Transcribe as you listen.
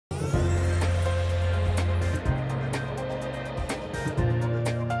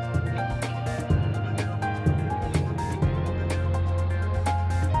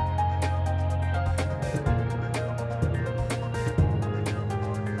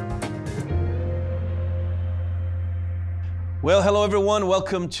Well, hello everyone.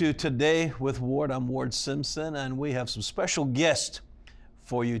 Welcome to Today with Ward. I'm Ward Simpson, and we have some special guests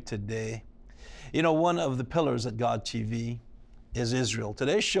for you today. You know, one of the pillars at God TV is Israel.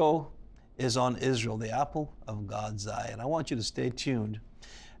 Today's show is on Israel, the apple of God's eye. And I want you to stay tuned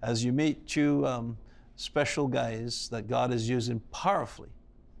as you meet two special guys that God is using powerfully,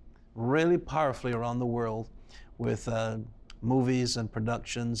 really powerfully around the world with movies and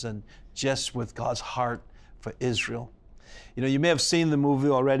productions and just with God's heart for Israel. You know, you may have seen the movie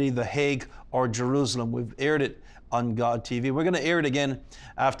already, The Hague or Jerusalem. We've aired it on God TV. We're going to air it again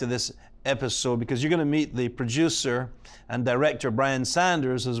after this episode because you're going to meet the producer and director, Brian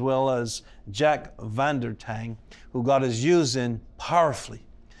Sanders, as well as Jack Vander Tang, who God is using powerfully.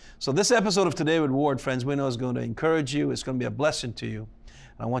 So this episode of Today with Ward, friends, we know is going to encourage you. It's going to be a blessing to you.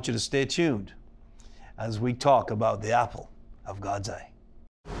 And I want you to stay tuned as we talk about the apple of God's eye.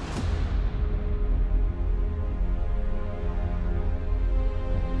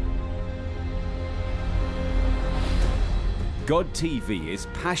 God TV is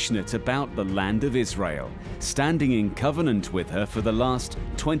passionate about the land of Israel, standing in covenant with her for the last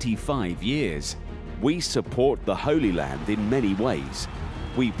 25 years. We support the Holy Land in many ways.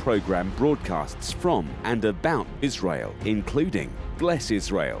 We program broadcasts from and about Israel, including Bless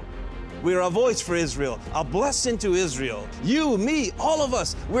Israel. We're a voice for Israel, a blessing to Israel. You, me, all of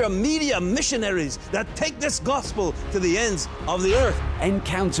us, we're media missionaries that take this gospel to the ends of the earth.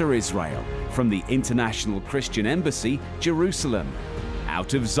 Encounter Israel from the International Christian Embassy, Jerusalem.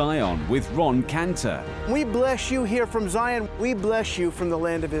 Out of Zion with Ron Cantor. We bless you here from Zion. We bless you from the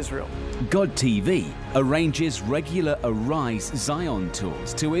land of Israel. God TV arranges regular Arise Zion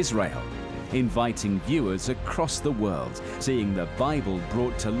tours to Israel, inviting viewers across the world, seeing the Bible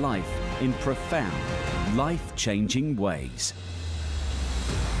brought to life in profound, life-changing ways.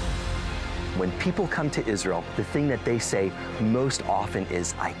 When people come to Israel, the thing that they say most often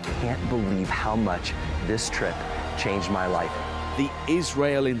is, I can't believe how much this trip changed my life. The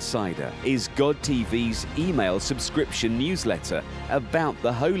Israel Insider is God TV's email subscription newsletter about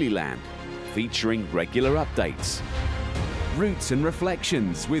the Holy Land, featuring regular updates. Roots and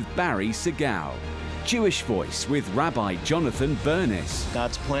Reflections with Barry Segal. Jewish Voice with Rabbi Jonathan Bernis.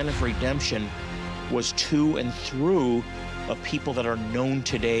 God's plan of redemption was to and through a people that are known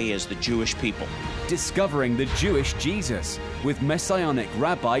today as the Jewish people. Discovering the Jewish Jesus with Messianic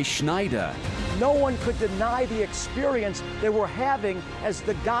Rabbi Schneider. No one could deny the experience they were having as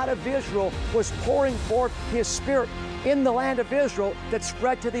the God of Israel was pouring forth His Spirit in the land of Israel that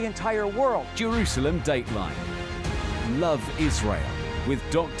spread to the entire world. Jerusalem Dateline. Love Israel with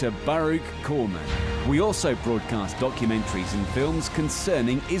Dr. Baruch Korman. We also broadcast documentaries and films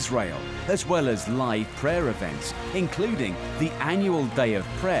concerning Israel, as well as live prayer events, including the annual Day of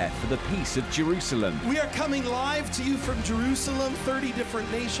Prayer for the Peace of Jerusalem. We are coming live to you from Jerusalem, 30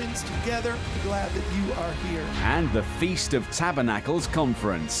 different nations together. Glad that you are here. And the Feast of Tabernacles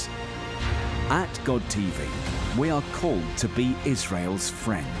Conference. At God TV, we are called to be Israel's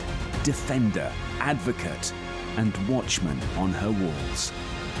friend, defender, advocate, and watchman on her walls.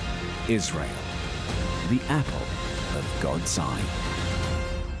 Israel, the apple of God's eye.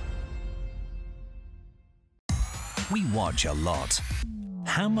 We watch a lot.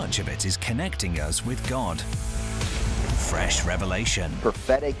 How much of it is connecting us with God? Fresh revelation.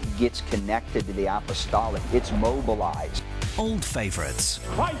 Prophetic gets connected to the apostolic. It's mobilized. Old favorites.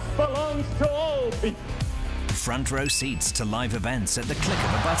 Christ belongs to all people. Front row seats to live events at the click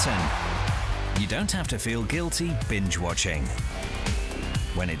of a button. You don't have to feel guilty binge watching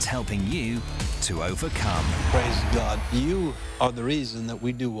when it's helping you to overcome. Praise God. You are the reason that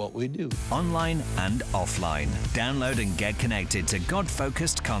we do what we do. Online and offline. Download and get connected to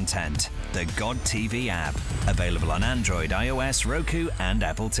God-focused content. The God TV app. Available on Android, iOS, Roku, and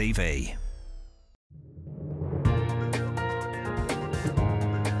Apple TV.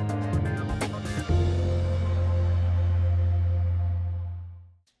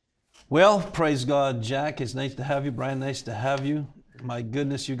 Well, praise God, Jack. It's nice to have you. Brian, nice to have you. My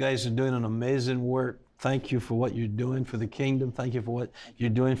goodness, you guys are doing an amazing work. Thank you for what you're doing for the kingdom. Thank you for what you're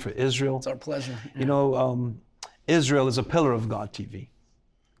doing for Israel. It's our pleasure. You know, Israel is a pillar of God TV.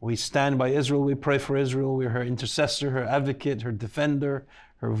 We stand by Israel. We pray for Israel. We're her intercessor, her advocate, her defender,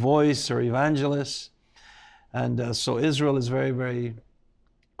 her voice, her evangelist. And so Israel is very, very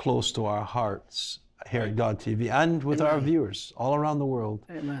close to our hearts here at God TV and with our viewers all around the world.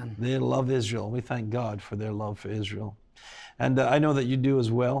 Amen. They love Israel. We thank God for their love for Israel. And I know that you do as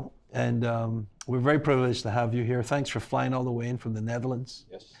well. And we're very privileged to have you here. Thanks for flying all the way in from the Netherlands.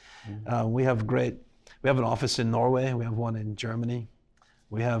 Yes. We have an office in Norway. We have one in Germany.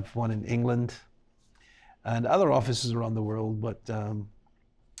 We have one in England. and other offices around the world. But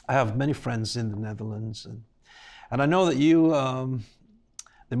I have many friends in the Netherlands, and I know that you,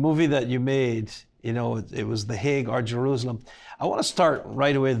 the movie that you made, you know, it was The Hague or Jerusalem. I want to start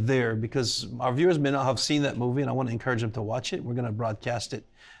right away there because our viewers may not have seen that movie, and I want to encourage them to watch it. We're going to broadcast it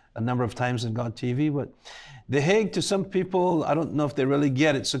a number of times on God TV, but The Hague, to some people, I don't know if they really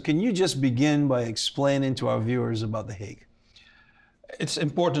get it. So can you just begin by explaining to our viewers about The Hague? It's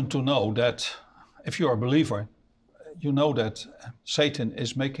important to know that if you're a believer, you know that Satan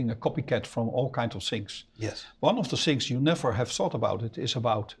is making a copycat from all kinds of things. Yes. One of the things you never have thought about it is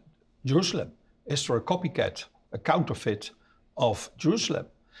about Jerusalem. Is there a copycat, a counterfeit of Jerusalem?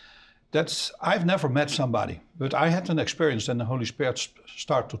 I've never met somebody, but I had an experience, and the Holy Spirit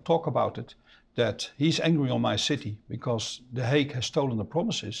started to talk about it, that he's angry on my city because The Hague has stolen the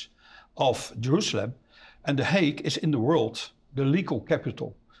promises of Jerusalem, and The Hague is in the world the legal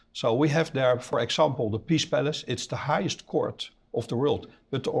capital. So we have there, for example, the Peace Palace. It's the highest court of the world,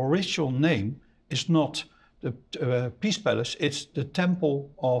 but the original name is not the Peace Palace, it's the Temple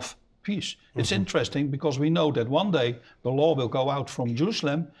of Peace. It's interesting because we know that one day the law will go out from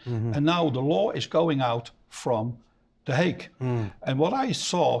Jerusalem, and now the law is going out from The Hague. And what I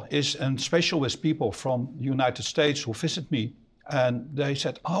saw is, and especially with people from the United States who visit me, and they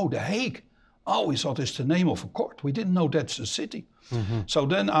said, oh, The Hague. Oh, we thought it's the name of a court. We didn't know that's a city. So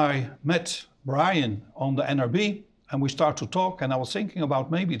then I met Brian on the NRB, and we started to talk, and I was thinking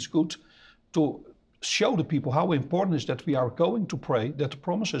about maybe it's good to show the people how important it is that we are going to pray that the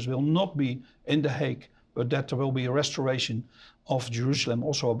promises will not be in The Hague, but that there will be a restoration of Jerusalem,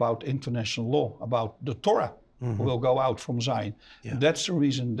 also about international law, about the Torah will go out from Zion. Yeah. That's the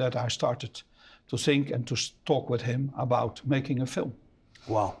reason that I started to think and to talk with him about making a film.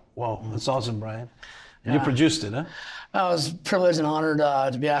 Wow, wow, that's awesome, Brian. You produced it, huh? I was privileged and honored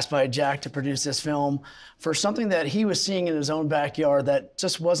to be asked by Jack to produce this film for something that he was seeing in his own backyard that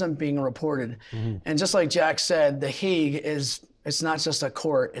just wasn't being reported. And just like Jack said, The Hague it's not just a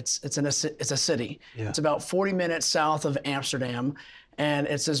court, it's a city. Yeah. It's about 40 minutes south of Amsterdam, and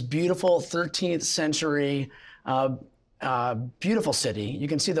it's this beautiful 13th century beautiful city. You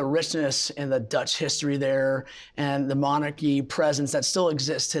can see the richness in the Dutch history there and the monarchy presence that still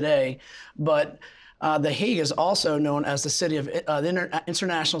exists today. But The Hague is also known as the city of the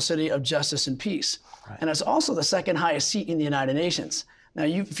International City of Justice and Peace. Right. And it's also the second highest seat in the United Nations. Now,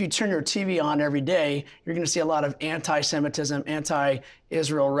 if you turn your TV on every day, you're going to see a lot of anti-Semitism,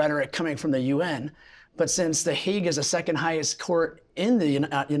 anti-Israel rhetoric coming from the UN. But since The Hague is the second highest court in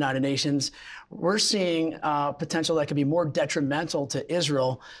the United Nations, we're seeing potential that could be more detrimental to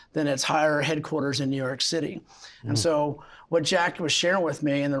Israel than its higher headquarters in New York City. And so what Jack was sharing with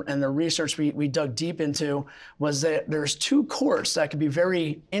me and the research we dug deep into was that there's two courts that could be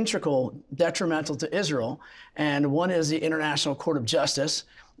very integral, detrimental to Israel. And one is the International Court of Justice.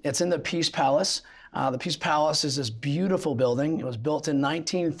 It's in the Peace Palace. The Peace Palace is this beautiful building. It was built in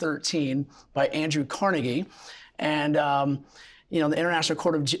 1913 by Andrew Carnegie. And you know, the International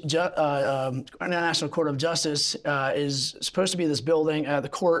Court of Justice is supposed to be this building, the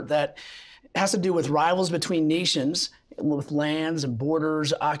court that has to do with rivals between nations, with lands and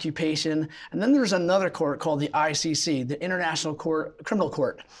borders, occupation. And then there's another court called the ICC, the International Criminal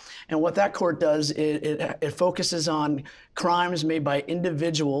Court. And what that court does, it focuses on crimes made by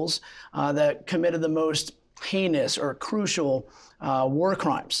individuals that committed the most heinous or crucial war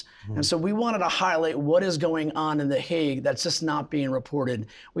crimes. And so we wanted to highlight what is going on in The Hague that's just not being reported.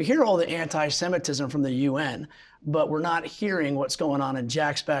 We hear all the anti-Semitism from the UN, but we're not hearing what's going on in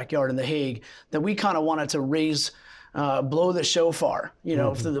Jack's backyard in The Hague, that we kind of wanted to raise, blow the shofar, you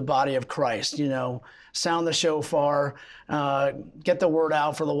know, through the body of Christ, you know, sound the shofar, get the word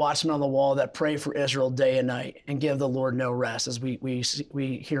out for the watchmen on the wall that pray for Israel day and night and give the Lord no rest, as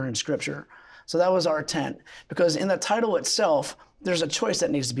we hear in Scripture. So that was our intent, because in the title itself, there's a choice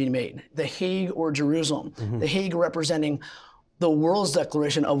that needs to be made, The Hague or Jerusalem. The Hague representing the world's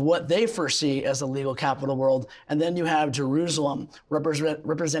declaration of what they foresee as the legal capital of the world. And then you have Jerusalem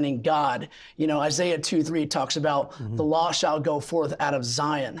representing God. You know, Isaiah 2:3 talks about the law shall go forth out of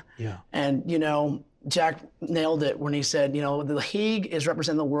Zion. Yeah. And, you know, Jack nailed it when he said, you know, The Hague is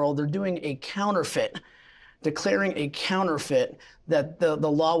representing the world. They're doing a counterfeit, declaring a counterfeit that the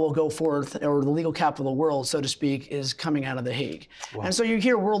law will go forth, or the legal capital of the world, so to speak, is coming out of The Hague. Wow. And so you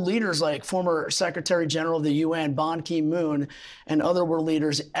hear world leaders like former Secretary General of the UN, Ban Ki-moon, and other world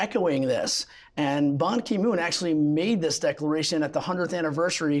leaders echoing this. And Ban Ki-moon actually made this declaration at the 100th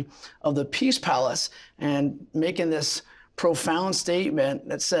anniversary of the Peace Palace, and making this profound statement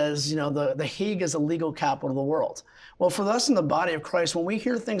that says, you know, the Hague is the legal capital of the world. Well, for us in the body of Christ, when we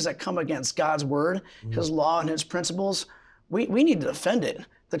hear things that come against God's word, his law and his principles, we need to defend it.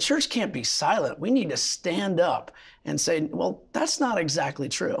 The church can't be silent. We need to stand up and say, well, that's not exactly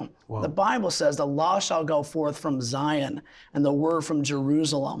true. Wow. The Bible says the law shall go forth from Zion and the word from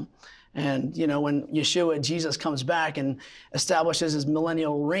Jerusalem. And, you know, when Yeshua, Jesus, comes back and establishes his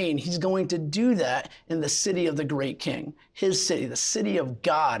millennial reign, he's going to do that in the city of the great king, his city, the city of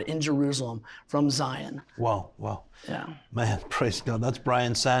God in Jerusalem from Zion. Wow, wow. Yeah. Man, praise God. That's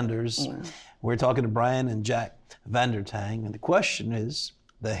Brian Sanders. Yeah. We're talking to Brian and Jack Vander Tang, and the question is,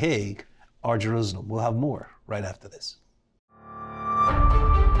 the Hague or Jerusalem? We'll have more right after this.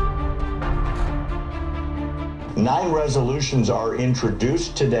 9 resolutions are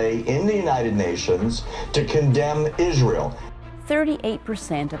introduced today in the United Nations to condemn Israel.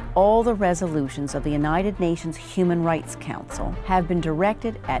 38% of all the resolutions of the United Nations Human Rights Council have been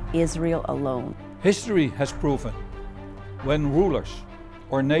directed at Israel alone. History has proven when rulers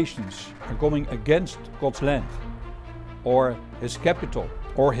or nations are going against God's land or his capital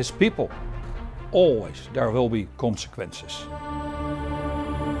or his people, always there will be consequences.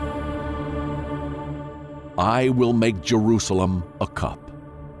 I will make Jerusalem a cup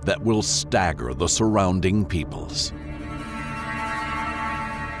that will stagger the surrounding peoples.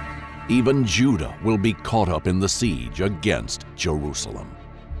 Even Judah will be caught up in the siege against Jerusalem.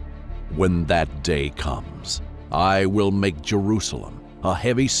 When that day comes, I will make Jerusalem a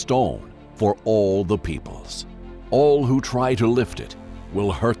heavy stone for all the peoples. All who try to lift it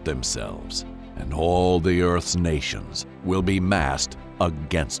will hurt themselves, and all the earth's nations will be massed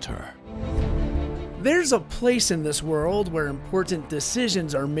against her. There's a place in this world where important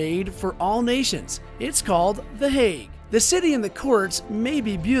decisions are made for all nations. It's called The Hague. The city and the courts may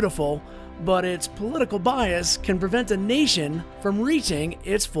be beautiful, but its political bias can prevent a nation from reaching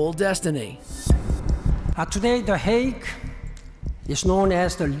its full destiny. Today, The Hague is known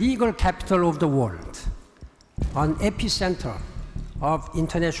as the legal capital of the world, an epicenter of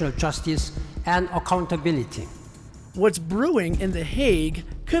international justice and accountability. What's brewing in The Hague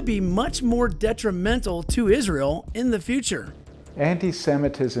could be much more detrimental to Israel in the future.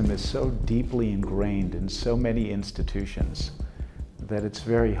 Anti-Semitism is so deeply ingrained in so many institutions that it's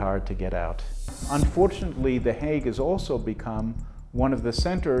very hard to get out. Unfortunately, The Hague has also become one of the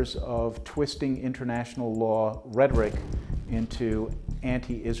centers of twisting international law rhetoric into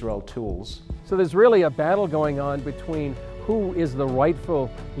anti-Israel tools. So there's really a battle going on between who is the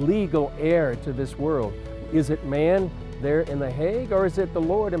rightful legal heir to this world. Is it man there in The Hague, or is it the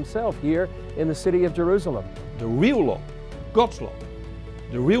Lord himself here in the city of Jerusalem? The real law, God's law,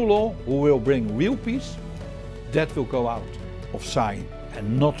 the real law who will bring real peace, that will go out of Zion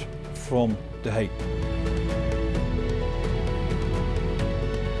and not from The Hague.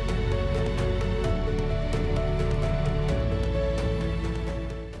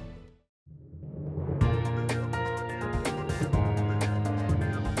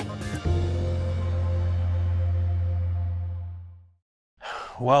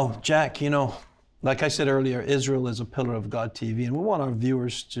 Well, Jack, you know, like I said earlier, Israel is a pillar of God TV, and we want our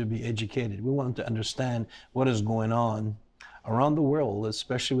viewers to be educated. We want them to understand what is going on around the world,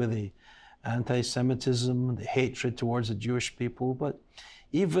 especially with the anti-Semitism, the hatred towards the Jewish people. But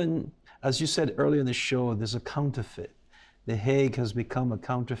even, as you said earlier in the show, there's a counterfeit. The Hague has become a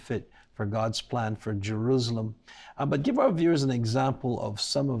counterfeit for God's plan for Jerusalem. But give our viewers an example of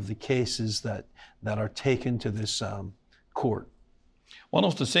some of the cases that are taken to this court. One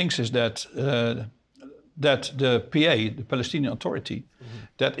of the things is that the PA, the Palestinian Authority,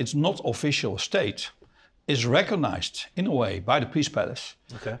 that it's not official state, is recognized in a way by the Peace Palace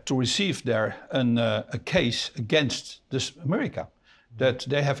to receive there a case against this America, that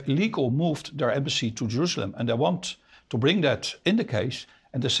they have illegally moved their embassy to Jerusalem, and they want to bring that in the case,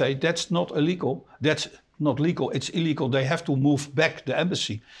 and they say that's not illegal, that's not legal, it's illegal, they have to move back the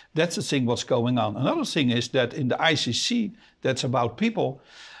embassy. That's the thing what's going on. Another thing is that in the ICC, that's about people,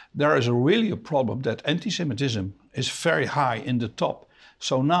 there is really a problem that anti-Semitism is very high in the top.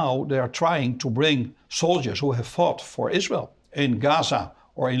 So now they are trying to bring soldiers who have fought for Israel in Gaza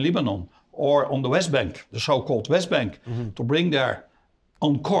or in Lebanon or on the West Bank, the so-called West Bank, to bring there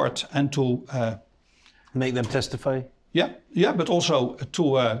on court and to... make them testify? Yeah, but also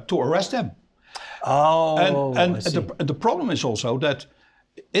to arrest them. Oh, and the problem is also that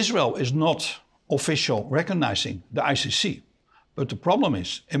Israel is not official recognizing the ICC. But the problem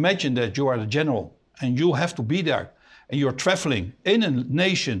is, imagine that you are the general and you have to be there and you're traveling in a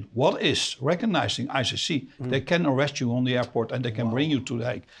nation what is recognizing ICC. They can arrest you on the airport and they can bring you to The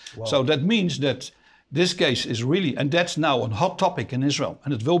Hague. So that means that this case is really, and that's now a hot topic in Israel,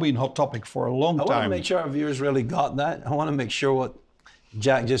 and it will be a hot topic for a long time. I want to make sure our viewers really got that. I want to make sure what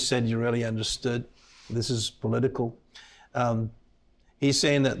Jack just said you really understood. This is political. He's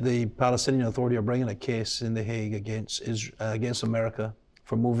saying that the Palestinian Authority are bringing a case in The Hague against America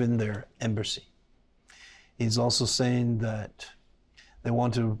for moving their embassy. He's also saying that they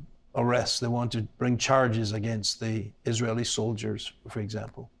want to arrest, they want to bring charges against the Israeli soldiers, for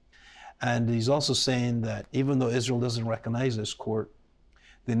example. And he's also saying that even though Israel doesn't recognize this court,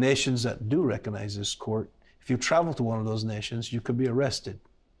 the nations that do recognize this court, if you travel to one of those nations, you could be arrested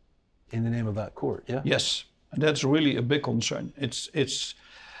in the name of that court, yeah? Yes, and that's really a big concern. It's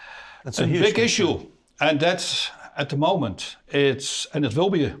a big issue, and that's at the moment, and it will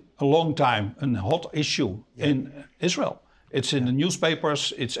be a long time, a hot issue in Israel. It's in the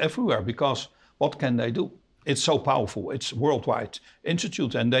newspapers, it's everywhere, because what can they do? It's so powerful, it's worldwide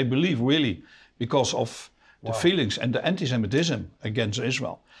institute, and they believe really because of the feelings and the anti-Semitism against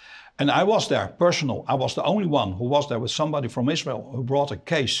Israel. And I was there, I was the only one who was there with somebody from Israel who brought a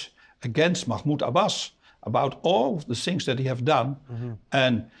case against Mahmoud Abbas about all of the things that he have done.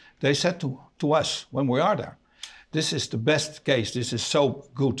 And they said to us when we are there, this is the best case, this is so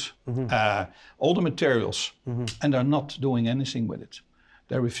good, all the materials, and they're not doing anything with it.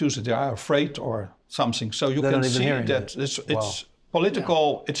 They refuse it, they are afraid or something. So you can see that it's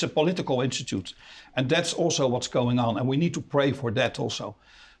political, it's a political institute. And that's also what's going on. And we need to pray for that also,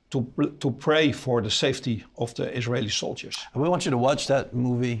 to pray for the safety of the Israeli soldiers. And we want you to watch that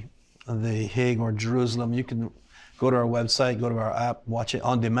movie, The Hague or Jerusalem. You can go to our website, go to our app, watch it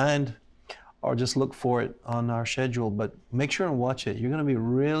on demand, or just look for it on our schedule. But make sure and watch it. You're going to be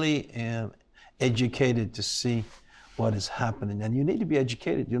really educated to see what is happening. And you need to be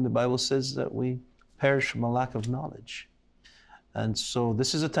educated. You know, the Bible says that we perish from a lack of knowledge. And so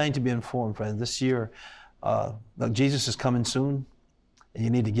this is a time to be informed, friends. This year, like Jesus is coming soon, and you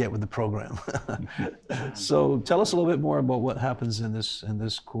need to get with the program. So tell us a little bit more about what happens in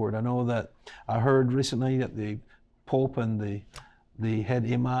this court. I know that I heard recently that the Pope and the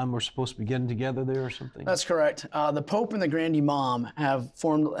head Imam were supposed to be getting together there or something? That's correct. The Pope and the Grand Imam have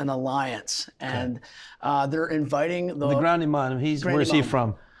formed an alliance, and they're inviting the Grand Imam. Where is he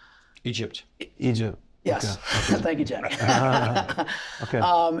from? Egypt. Egypt. Yes. Okay. Thank you, Jack.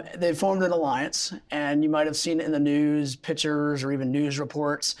 They formed an alliance, and you might have seen it in the news, pictures, or even news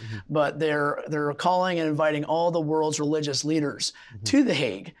reports. But they're calling and inviting all the world's religious leaders to The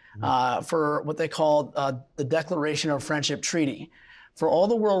Hague for what they call the Declaration of Friendship Treaty, for all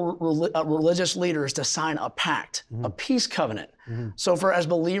the world religious leaders to sign a pact, a peace covenant. So for as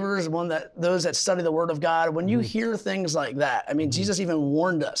believers, those that study the Word of God, when you hear things like that, I mean, Jesus even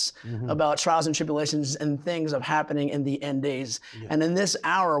warned us about trials and tribulations and things of happening in the end days. And in this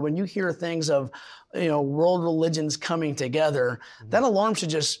hour, when you hear things of world religions coming together, that alarm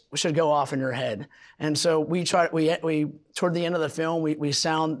should go off in your head. And so we toward the end of the film, we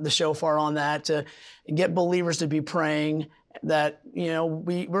sound the shofar on that to get believers to be praying that,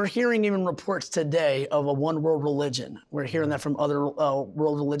 we're hearing even reports today of a one world religion. We're hearing that from other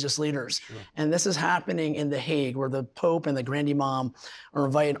world religious leaders. And this is happening in The Hague, where the Pope and the Grand Imam are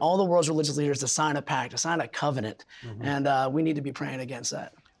inviting all the world's religious leaders to sign a pact, to sign a covenant. And we need to be praying against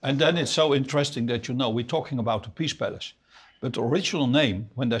that. And then it's so interesting that, we're talking about the Peace Palace. But the original name,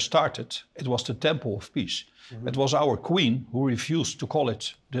 when they started, it was the Temple of Peace. It was our queen who refused to call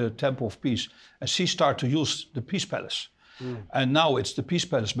it the Temple of Peace. And she started to use the Peace Palace. And now it's the Peace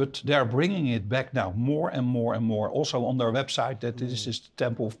Palace, but they're bringing it back now more and more and more, also on their website, that this is the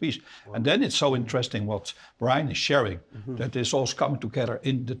Temple of Peace. And then it's so interesting what Brian is sharing, that this all coming together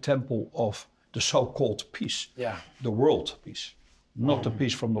in the Temple of the so-called peace, the world peace, not the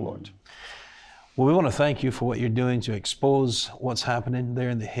peace from the Lord. Well, we want to thank you for what you're doing to expose what's happening there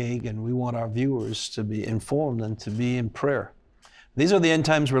in The Hague, and we want our viewers to be informed and to be in prayer. These are the end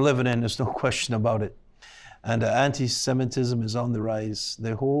times we're living in, there's no question about it. And anti-Semitism is on the rise.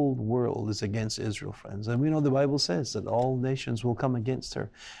 The whole world is against Israel, friends. And we know the Bible says that all nations will come against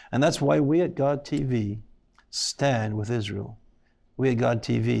her. And that's why we at God TV stand with Israel. We at God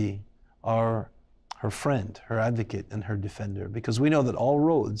TV are her friend, her advocate, and her defender, because we know that all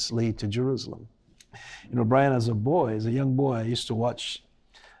roads lead to Jerusalem. Brian, as a young boy, I used to watch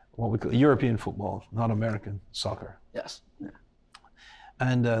what we call European football, not American soccer. Yes.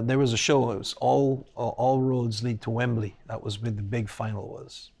 And there was a show, it was all roads lead to Wembley. That was where the big final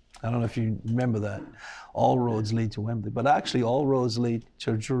was. I don't know if you remember that. All roads lead to Wembley, but actually all roads lead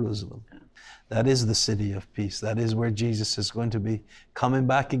to Jerusalem. That is the city of peace. That is where Jesus is going to be coming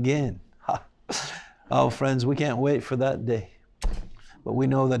back again. Oh, friends, we can't wait for that day. But we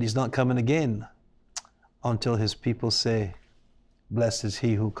know that he's not coming again until his people say, blessed is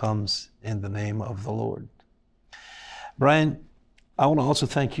he who comes in the name of the Lord. Brian, I want to also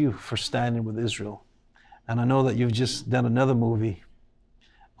thank you for standing with Israel. And I know that you've just done another movie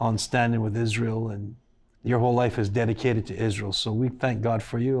on standing with Israel, and your whole life is dedicated to Israel. So we thank God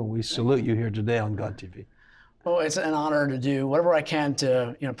for you, and we salute you here today on God TV. Oh, it's an honor to do whatever I can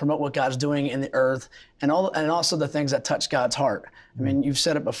to promote what God's doing in the earth, and also the things that touch God's heart. I mean, you've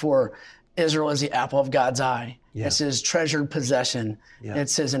said it before. Israel is the apple of God's eye. Yeah. It's his treasured possession. Yeah.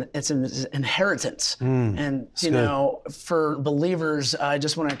 It's his inheritance. And you know, for believers, I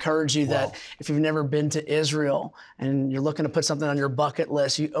just want to encourage you that if you've never been to Israel and you're looking to put something on your bucket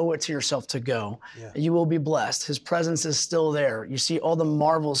list, you owe it to yourself to go. Yeah. You will be blessed. His presence is still there. You see all the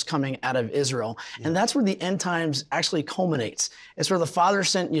marvels coming out of Israel. And that's where the end times actually culminates. It's where the Father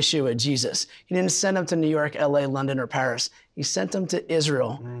sent Yeshua, Jesus. He didn't send him to New York, LA, London, or Paris. He sent him to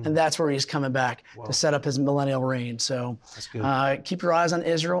Israel, and that's where he's coming back to set up his millennial reign. So keep your eyes on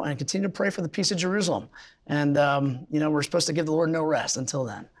Israel and continue to pray for the peace of Jerusalem. And, you know, we're supposed to give the Lord no rest until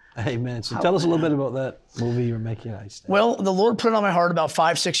then. Amen. So tell us a little bit about that movie you're making. Well, the Lord put it on my heart about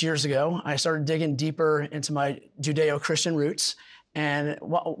 5-6 years ago. I started digging deeper into my Judeo-Christian roots. And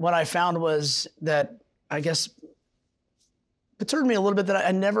what I found was that, I guess, perturbed me a little bit that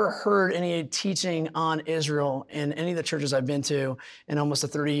I never heard any teaching on Israel in any of the churches I've been to in almost the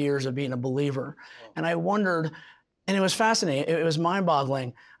 30 years of being a believer. And I wondered, and it was fascinating, it was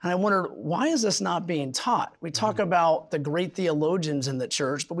mind-boggling, and I wondered, why is this not being taught? We talk about the great theologians in the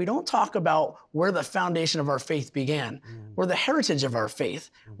church, but we don't talk about where the foundation of our faith began, where the heritage of our faith,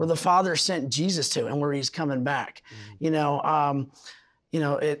 where the Father sent Jesus to, and where he's coming back. You know,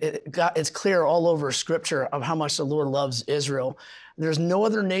 it's clear all over Scripture of how much the Lord loves Israel. There's no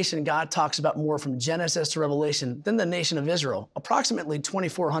other nation God talks about more from Genesis to Revelation than the nation of Israel, approximately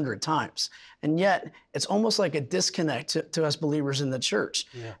 2,400 times. And yet, it's almost like a disconnect to us believers in the church.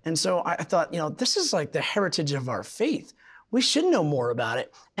 Yeah. And so I thought, you know, this is like the heritage of our faith. We should know more about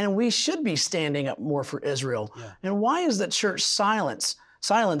it, and we should be standing up more for Israel. Yeah. And why is the church silent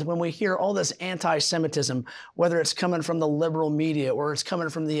when we hear all this anti-Semitism, whether it's coming from the liberal media or it's coming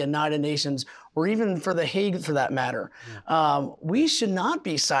from the United Nations or even for the Hague for that matter? Yeah. We should not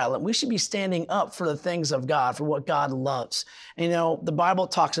be silent. We should be standing up for the things of God, for what God loves. And, you know, the Bible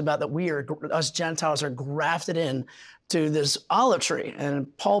talks about that us Gentiles are grafted in to this olive tree.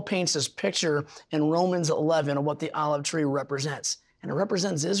 And Paul paints this picture in Romans 11 of what the olive tree represents. And it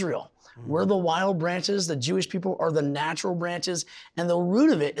represents Israel. We're the wild branches, the Jewish people are the natural branches, and the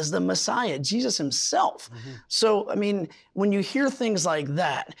root of it is the Messiah, Jesus himself. So, I mean, when you hear things like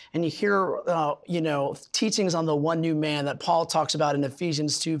that, and you hear, you know, teachings on the one new man that Paul talks about in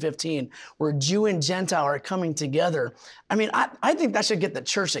Ephesians 2:15, where Jew and Gentile are coming together, I mean, I think that should get the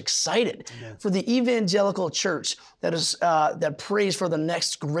church excited. For the evangelical church that prays for the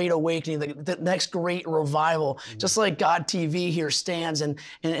next great awakening, the next great revival, just like God TV here stands and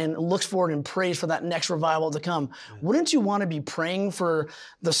looks forward and prays for that next revival to come. Wouldn't you want to be praying for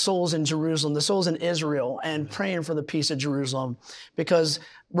the souls in Jerusalem, the souls in Israel, and praying for the peace of Jerusalem? Because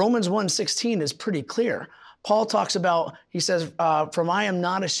Romans 1:16 is pretty clear. Paul talks about, he says, "For I am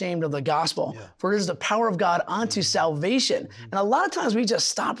not ashamed of the gospel, for it is the power of God unto salvation." And a lot of times we just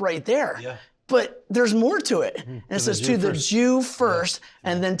stop right there. But there's more to it. And it says to the Jew first,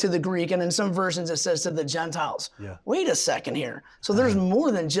 and then to the Greek. And in some versions it says to the Gentiles. Wait a second here. So there's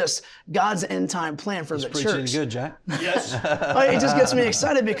more than just God's end time plan for the church. Preaching good, Jack. Yes. It just gets me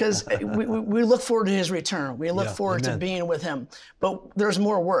excited because we look forward to his return. We look forward to being with him. But there's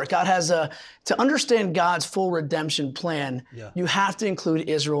more work. God has to understand God's full redemption plan, you have to include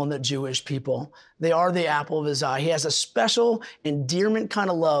Israel and the Jewish people. They are the apple of his eye. He has a special endearment kind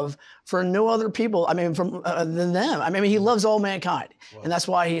of love for no other people, I mean, than them. I mean, he loves all mankind, and that's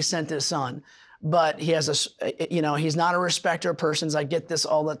why he sent his son. But he has you know, he's not a respecter of persons. I get this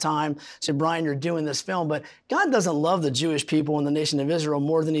all the time. Say, Brian, you're doing this film, but God doesn't love the Jewish people in the nation of Israel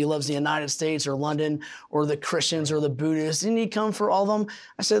more than he loves the United States or London or the Christians or the Buddhists. Didn't he come for all of them?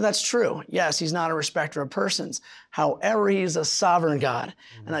 I said, that's true. Yes, he's not a respecter of persons. However, he's a sovereign God,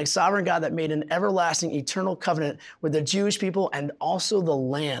 and a sovereign God that made an everlasting, eternal covenant with the Jewish people and also the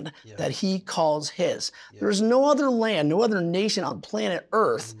land that he calls his. There's no other land, no other nation on planet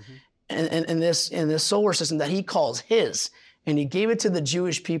Earth in this solar system that he calls his. And he gave it to the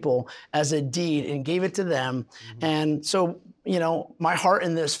Jewish people as a deed and gave it to them. And so, you know, my heart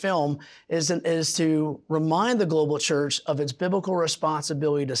in this film is to remind the global church of its biblical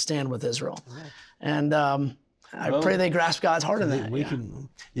responsibility to stand with Israel. And I pray they grasp God's heart in that.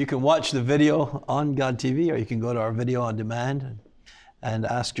 You can watch the video on God TV, or you can go to our video on demand and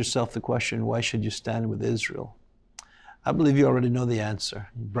ask yourself the question, why should you stand with Israel? I believe you already know the answer.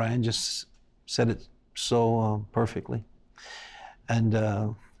 Brian just said it so perfectly. And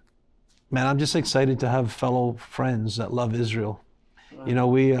man, I'm just excited to have fellow friends that love Israel. Wow. You know,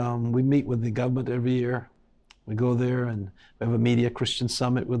 we meet with the government every year. We go there and we have a media Christian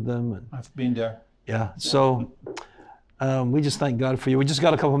summit with them. And I've been there. Yeah, so we just thank God for you. We just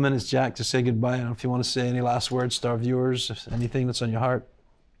got a couple minutes, Jack, to say goodbye. I don't know if you want to say any last words to our viewers, anything that's on your heart.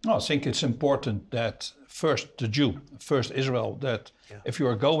 No, I think it's important that first the Jew, first Israel, that if you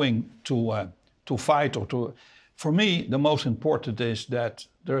are going to fight or to... For me, the most important is that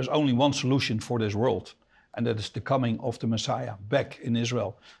there is only one solution for this world, and that is the coming of the Messiah back in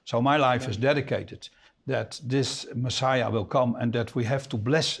Israel. So my life is dedicated that this Messiah will come and that we have to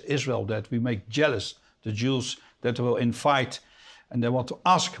bless Israel, that we make jealous the Jews, that will invite and they want to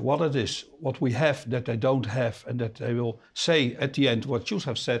ask what it is, what we have that they don't have, and that they will say at the end what Jews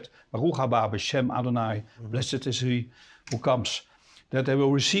have said, Baruch haba b'shem Adonai, blessed is he who comes, that they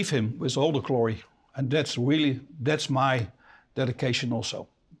will receive him with all the glory. And that's my dedication also,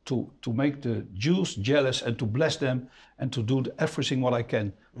 to make the Jews jealous and to bless them and to do everything what I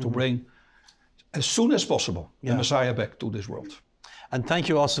can to bring as soon as possible the Messiah back to this world. And thank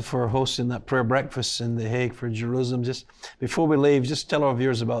you also for hosting that prayer breakfast in The Hague for Jerusalem. Just before we leave, just tell our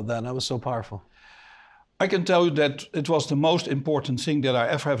viewers about that. That was so powerful. I can tell you that it was the most important thing that I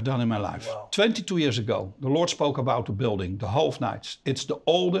ever have done in my life. Wow. 22 years ago, the Lord spoke about the building, the Hall of Knights. It's the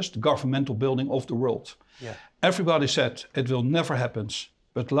oldest governmental building of the world. Yeah. Everybody said it will never happen.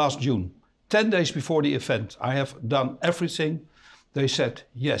 But last June, 10 days before the event, I have done everything. They said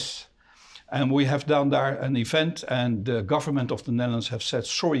yes. And we have done there an event, and the government of the Netherlands have said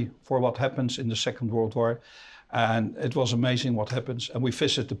sorry for what happens in the Second World War. And it was amazing what happens. And we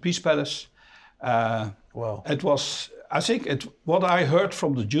visited the Peace Palace. Wow. It was, I think, what I heard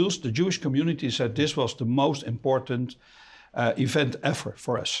from the Jews, the Jewish community said this was the most important event ever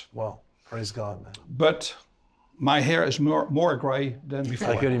for us. Wow, praise God, man. But my hair is more gray than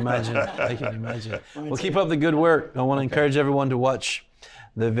before. I can imagine, I can imagine. Well, keep up the good work. I want to encourage everyone to watch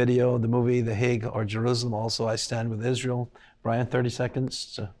the video, the movie, The Hague or Jerusalem. Also, I Stand with Israel. Brian, 30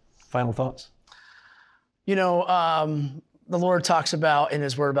 seconds, final thoughts. You know, the Lord talks about in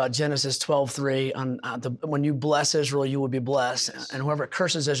his word about Genesis 12:3, when you bless Israel, you will be blessed. Yes. And whoever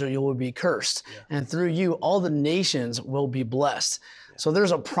curses Israel, you will be cursed. Yeah. And through you, all the nations will be blessed. Yeah. So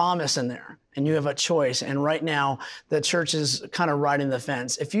there's a promise in there, and you have a choice. And right now, the church is kind of riding the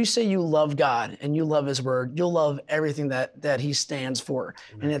fence. If you say you love God and you love his word, you'll love everything that he stands for.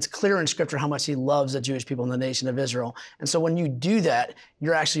 Amen. And it's clear in scripture how much he loves the Jewish people and the nation of Israel. And so when you do that,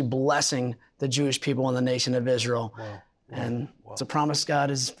 you're actually blessing the Jewish people and the nation of Israel. Wow. And it's a promise God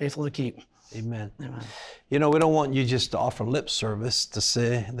is faithful to keep. Amen. Amen. You know, we don't want you just to offer lip service to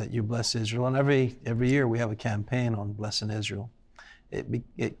say that you bless Israel. And every year we have a campaign on blessing Israel.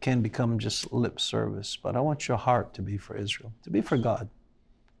 It can become just lip service, but I want your heart to be for Israel, to be for God,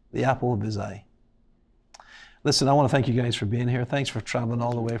 the apple of his eye. Listen, I want to thank you guys for being here. Thanks for traveling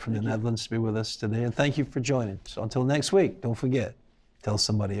all the way from the Netherlands to be with us today. And thank you for joining. So until next week, don't forget, tell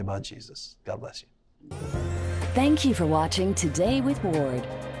somebody about Jesus. God bless you. Thank you for watching Today with Ward.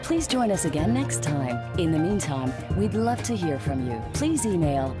 Please join us again next time. In the meantime, we'd love to hear from you. Please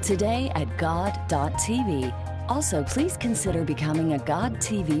email today@god.tv. Also, please consider becoming a God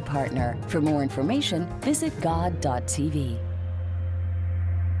TV partner. For more information, visit god.tv.